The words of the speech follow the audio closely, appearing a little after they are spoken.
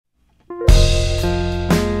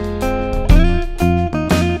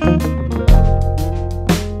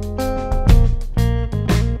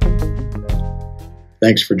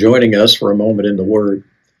Thanks for joining us for a moment in the Word.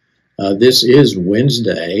 This is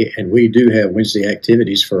Wednesday, and we do have Wednesday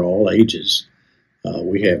activities for all ages.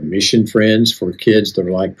 We have mission friends for kids that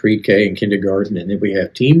are like pre-K and kindergarten, and then we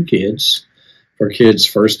have Team Kids for kids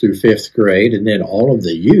 1st through 5th grade, and then all of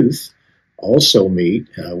the youth also meet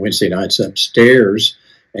Wednesday nights upstairs,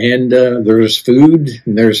 and there's food,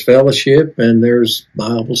 and there's fellowship, and there's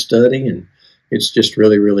Bible study, and it's just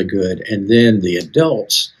really, really good. And then the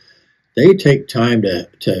adults, they take time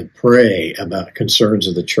to pray about concerns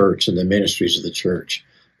of the church and the ministries of the church.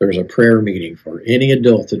 There's a prayer meeting for any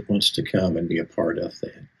adult that wants to come and be a part of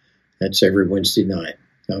that. That's every Wednesday night.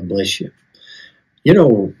 God bless you. You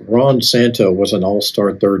know, Ron Santo was an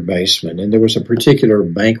all-star third baseman, and there was a particular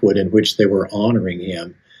banquet in which they were honoring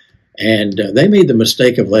him. And they made the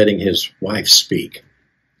mistake of letting his wife speak.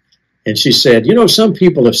 And she said, you know, some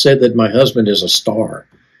people have said that my husband is a star.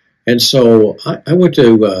 And so I went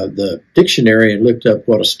to the dictionary and looked up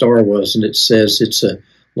what a star was, and it says it's a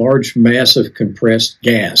large mass of compressed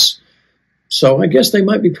gas. So I guess they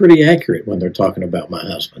might be pretty accurate when they're talking about my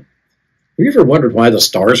husband. Have you ever wondered why the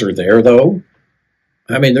stars are there, though?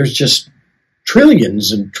 I mean, there's just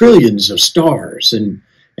trillions and trillions of stars, and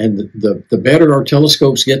the better our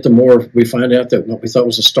telescopes get, the more we find out that what we thought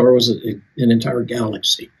was a star was an entire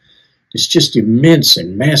galaxy. It's just immense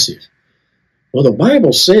and massive. Well, the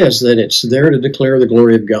Bible says that it's there to declare the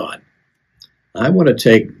glory of God. I want to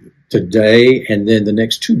take today and then the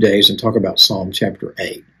next 2 days and talk about Psalm chapter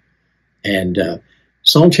 8. And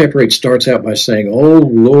Psalm chapter 8 starts out by saying, "O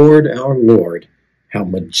Lord, our Lord, how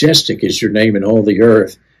majestic is your name in all the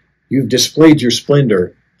earth. You've displayed your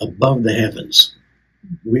splendor above the heavens."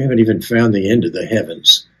 We haven't even found the end of the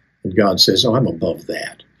heavens. And God says, oh, I'm above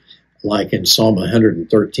that. Like in Psalm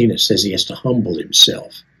 113, it says he has to humble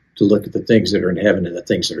himself to look at the things that are in heaven and the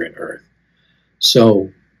things that are in earth.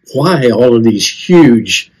 So why all of these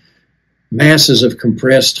huge masses of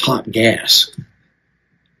compressed hot gas?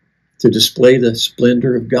 To display the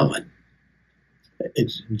splendor of God.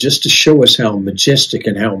 It's just to show us how majestic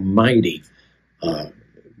and how mighty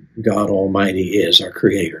God Almighty is, our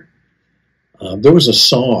Creator. There was a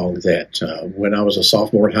song that when I was a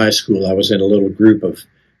sophomore in high school, I was in a little group of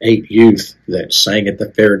 8 youth that sang at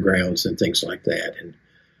the fairgrounds and things like that.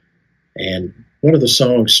 And one of the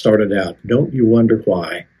songs started out, "Don't you wonder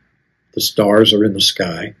why the stars are in the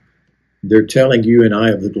sky? They're telling you and I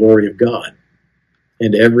of the glory of God.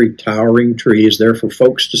 And every towering tree is there for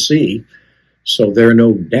folks to see, so there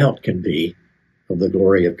no doubt can be of the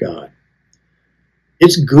glory of God."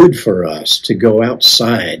 It's good for us to go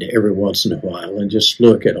outside every once in a while and just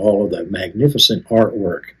look at all of the magnificent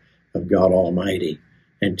artwork of God Almighty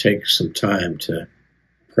and take some time to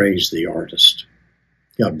praise the artist.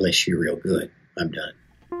 God bless you real good. I'm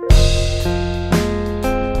done.